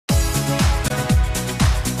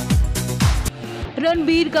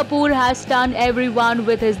Ranbir Kapoor has stunned everyone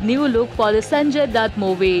with his new look for the Sanjay Dutt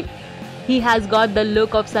movie. He has got the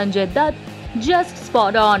look of Sanjay Dutt, just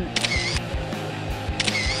spot on.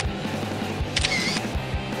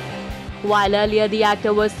 While earlier the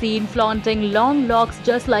actor was seen flaunting long locks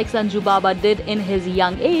just like Sanju Baba did in his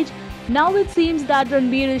young age, now it seems that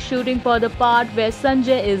Ranbir is shooting for the part where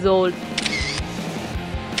Sanjay is old.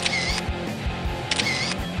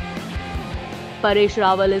 Paresh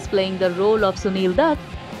Rawal is playing the role of Sunil Dutt,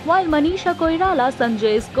 while Manisha Koirala,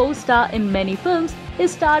 Sanjay's co-star in many films,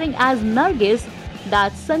 is starring as Nargis,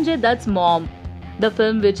 that's Sanjay Dutt's mom. The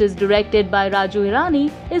film, which is directed by Raju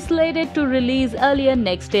Hirani, is slated to release earlier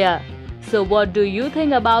next year. So what do you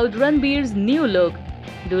think about Ranbir's new look?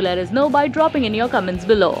 Do let us know by dropping in your comments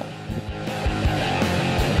below.